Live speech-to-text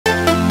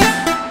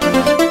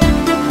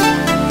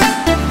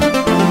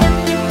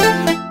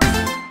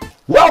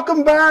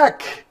Welcome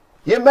back!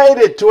 You made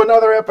it to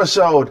another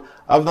episode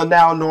of The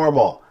Now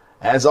Normal.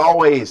 As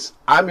always,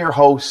 I'm your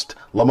host,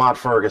 Lamont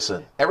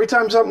Ferguson. Every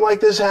time something like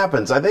this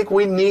happens, I think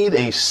we need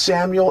a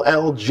Samuel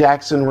L.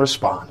 Jackson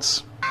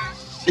response.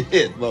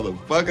 Shit,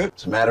 motherfucker.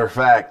 As a matter of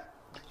fact,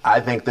 I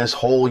think this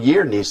whole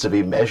year needs to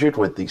be measured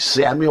with the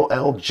Samuel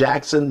L.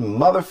 Jackson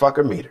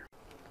motherfucker meter.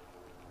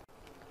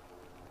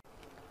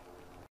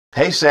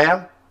 Hey,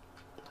 Sam.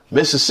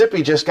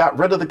 Mississippi just got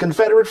rid of the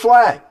Confederate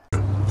flag.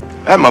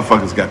 That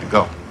motherfucker's got to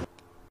go.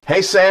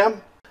 Hey,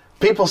 Sam.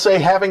 People say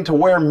having to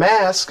wear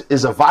masks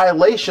is a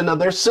violation of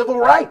their civil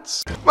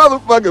rights.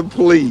 Motherfucker,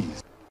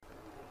 please.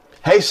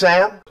 Hey,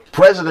 Sam.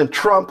 President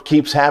Trump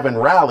keeps having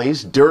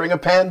rallies during a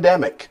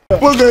pandemic.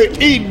 Booger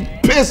eating,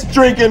 piss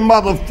drinking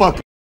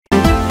motherfucker.